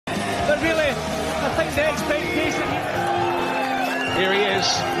But really, I think the expectation... Here he is,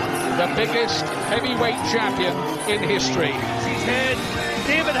 the biggest heavyweight champion in history. His head.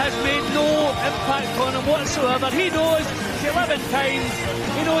 David has made no impact on him whatsoever. He knows it's 11 times.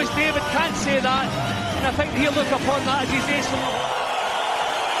 He knows David can't say that. And I think he'll look upon that as his ace.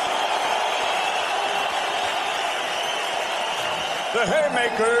 The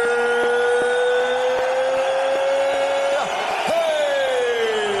Haymaker,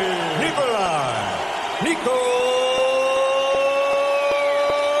 Haye, Nikolai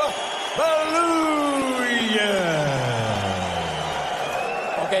Valuev.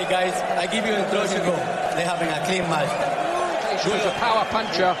 Okay, guys, I give you introduction. They're having a clean match. He's a power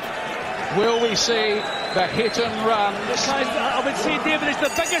puncher. Will we see the hit and run? I would say David is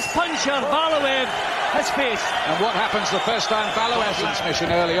the biggest puncher Valuev has faced. And what happens the first time Valuev's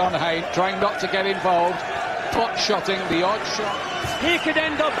transmission early on, Haye, trying not to get involved, pot-shotting the odd shot. He could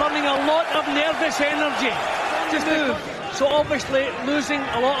end up burning a lot of nervous energy. Just move. So obviously losing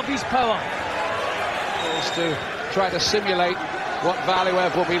a lot of his power. Just to try to simulate what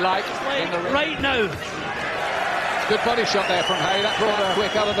Valuev will be like in the ring. Right now. Good body shot there from Haye. That brought a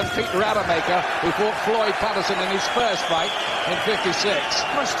quick other than Pete Rademacher, who fought Floyd Patterson in his first fight in 56.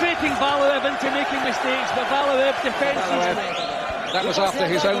 Frustrating Valuev into making mistakes, but Valuev defends his way. That was after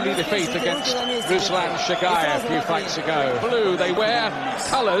his only defeat against Ruslan Shagayev a few fights ago. Blue, they wear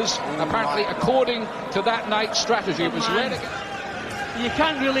colours, apparently according to that night's strategy. It was red. You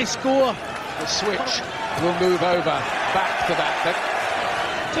can't really score. The switch will move over back to that.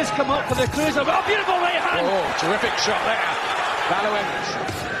 Just come up for the cruiser. Oh, beautiful right hand! Oh, terrific shot there. Valuev.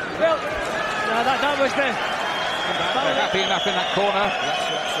 Well, that was the... They're happy enough in that corner.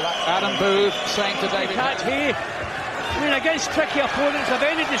 Adam Booth saying to David... Catch Haye. I mean, against tricky opponents of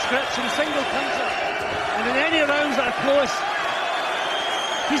any description, single puncher. And in any rounds that are close,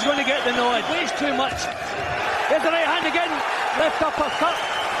 he's going to get the nod. Weighs too much. There's the right hand again. Left uppercut.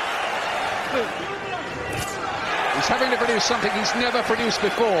 He's having to produce something he's never produced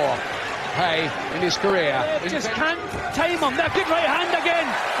before, Haye, in his career. Just can't time him. A good right hand again.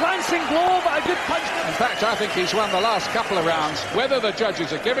 Glancing blow, but a good punch. In fact, I think he's won the last couple of rounds. Whether the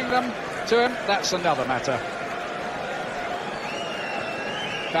judges are giving them to him, that's another matter.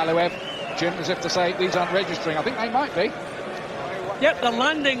 Valuev, Jim, as if to say, these aren't registering. I think they might be. Yep, they're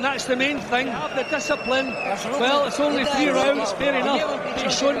landing, that's the main thing. Have the discipline. Well, it's only 3 rounds, fair enough.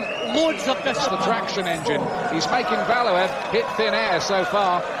 He's shown loads of discipline. The traction engine. He's making Valuev hit thin air so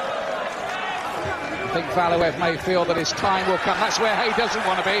far. I think Valuev may feel that his time will come. That's where Haye doesn't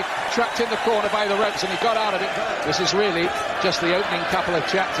want to be. Trapped in the corner by the ropes, and he got out of it. This is really just the opening couple of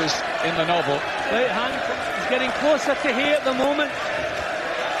chapters in the novel. Right hand. He's getting closer to Haye at the moment.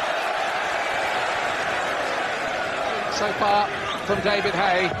 So far from David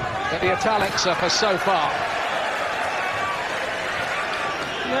Haye, that the italics are for so far.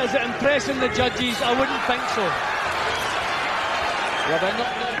 Yeah, is it impressing the judges? I wouldn't think so. Well, they're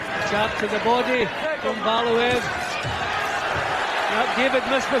not. Jab to the body from Valuev. Yep, David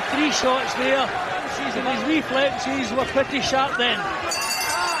missed with 3 shots there. And his reflexes were pretty sharp then.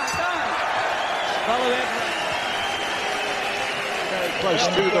 Valuev. Close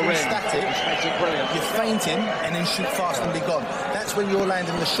to the ring. Makes it brilliant. You're fainting and then shoot fast and be gone. That's when you're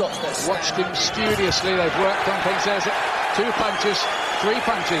landing the shots. Watched him studiously. They've worked on things. There's 2 punches, 3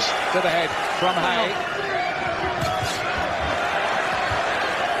 punches to the head from Haye.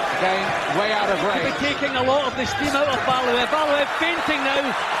 Again, way out of range. He'll be taking a lot of the steam out of Valuev. Valuev fainting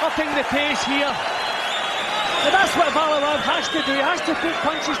now, upping the pace here. But that's what Valuev has to do. He has to put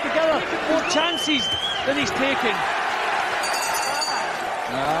punches together. More chances than he's taking.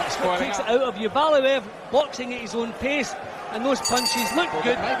 It takes it out of you. Valuev boxing at his own pace, and those punches look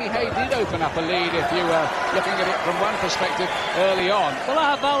good. Maybe Haye did open up a lead if you were looking at it from one perspective early on. Well,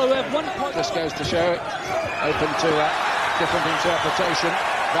 I have Valuev 1 point. This goes to show it. Open to a different interpretation.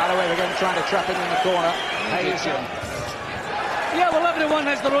 Valuev again trying to trap him in the corner. Haye is in. Yeah, well, everyone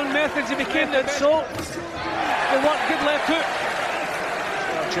has their own methods if he came to it, so they want good left hook.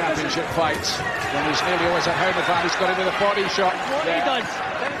 Championship fights when he's nearly always at home advantage. He's got him with a body shot. He does.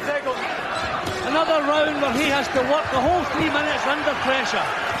 Another round where he has to work the whole 3 minutes under pressure.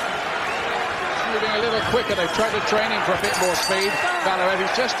 He's moving a little quicker. They've tried to train him for a bit more speed. Valuev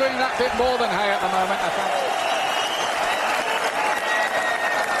is just doing that bit more than Haye at the moment, I think.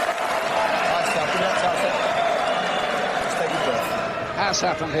 Has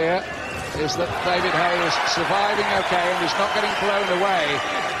happened here is that David Haye is surviving okay and he's not getting blown away.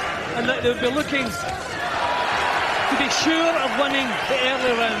 And they'll be looking to be sure of winning the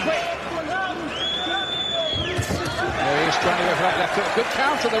early round. He just trying to go for that left hook. Good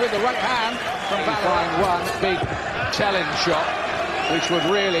counter there with the right hand from Valuev. One big challenge shot, which would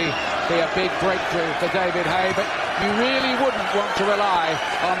really be a big breakthrough for David Haye, but you really wouldn't want to rely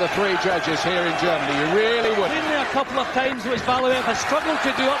on the three judges here in Germany. You really wouldn't. Been there a couple of times, which Valuev has struggled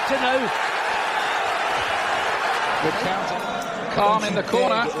to do up to now. Good counter. Calm in the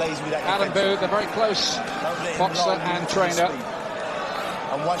corner. Adam Booth, a very close boxer and trainer.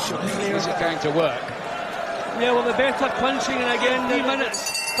 Is it going to work? Yeah, well, the better punching, and again, 3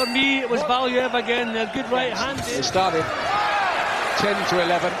 minutes. For me, it was Valuev again, a good right hand. It started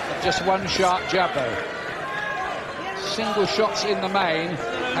 10-11, just one sharp jab though. Single shots in the main.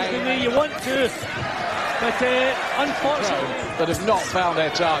 Hey, you want to, but unfortunately... that have not found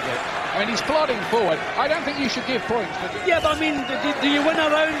their target. I mean, he's plodding forward. I don't think you should give points. But... Yeah, but I mean, do you win a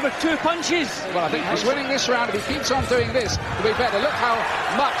round with 2 punches? Well, I think he's winning this round. If he keeps on doing this, it'll be better. Look how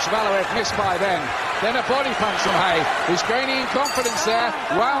much Valuev missed by then. Then a body punch from Haye. He's gaining confidence there.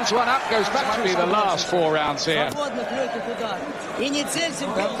 Rounds one up, goes back to be the last 4 rounds here. Don't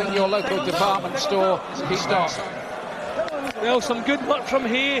think your local department store keeps off. Well, some good work from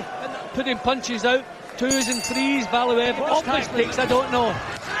Haye, putting punches out. 2s and 3s, Valuev. What tactics, I don't know.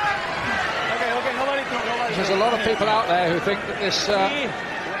 There's a lot of people out there who think that this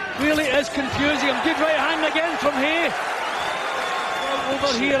really is confusing. Good right hand again from Haye.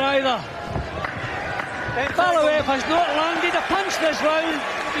 Over here either. Valuev has not landed a punch this round.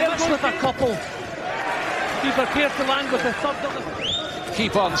 Gets with a couple. Be prepared to land with a third.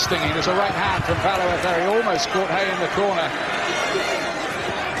 Keep on stinging. There's a right hand from Valuev there. He almost caught Haye in the corner.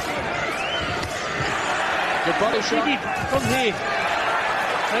 Good body shot from Haye.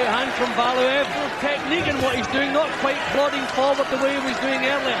 Right hand from Valuev. Technique in what he's doing, not quite plodding forward the way he was doing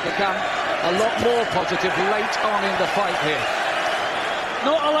earlier. Become a lot more positive late on in the fight here.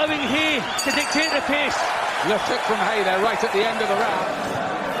 Not allowing Haye to dictate the pace. Left hook from Haye there right at the end of the round.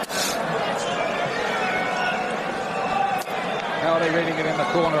 How are they reading it in the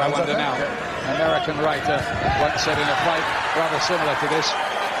corner, I wonder now. American writer once said in a fight rather similar to this,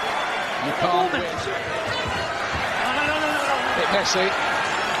 you can't win. Bit messy.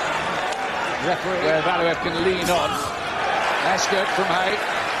 Referee where Valuev can lean on. That's good from Haye.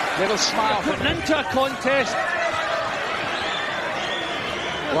 Little smile. Putting into a contest.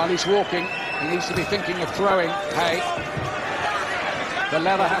 While he's walking, he needs to be thinking of throwing Haye. The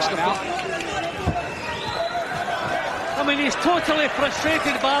leather has to out. I mean, he's totally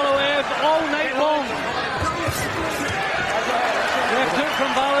frustrated Valuev all night long. Left hook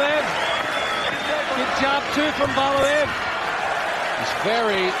from Valuev. Good jab too from Valuev. It's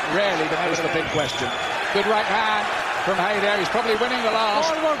very rarely that was the big question. Good right hand from Haye there. He's probably winning the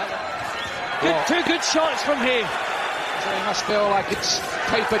last. Two good shots from Haye. So he must feel like it's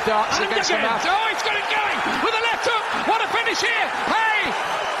paper darts against the mouth. Oh, he's got it going with a left hook. What a finish here. Haye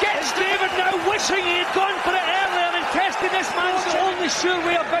gets David now wishing he had gone for it earlier and tested this man's only sure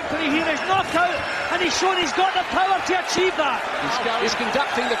way of victory here. He's knocked out and he's shown he's got the power to achieve that. He's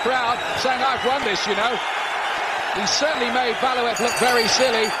conducting the crowd saying, I've won this, you know. He certainly made Valuev look very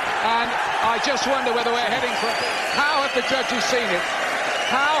silly, and I just wonder whether we're heading for... How have the judges seen it?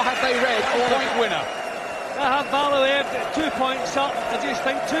 How have they read point winner? I have Valuev 2 points up. I just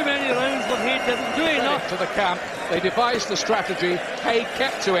think too many rounds where Haye didn't do enough. To the camp, they devised the strategy. Haye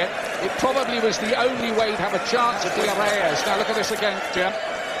kept to it. It probably was the only way to have a chance at the Reyes. Now look at this again, Jim.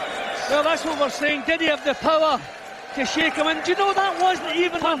 Well, that's what we're saying. Did he have the power to shake him? And do you know that wasn't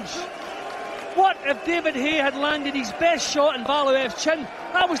even punch? What if David Haye had landed his best shot in Valuev's chin?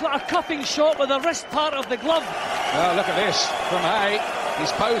 That was like a cupping shot with the wrist part of the glove. Oh, look at this from Haye.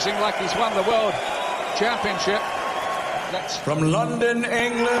 He's posing like he's won the world championship. From London,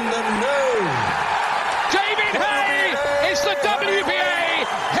 England, the news. David Haye is the WBA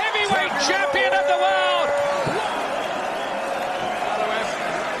heavyweight champion of the world.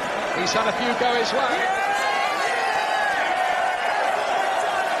 He's had a few go his way.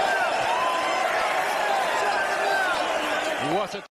 What a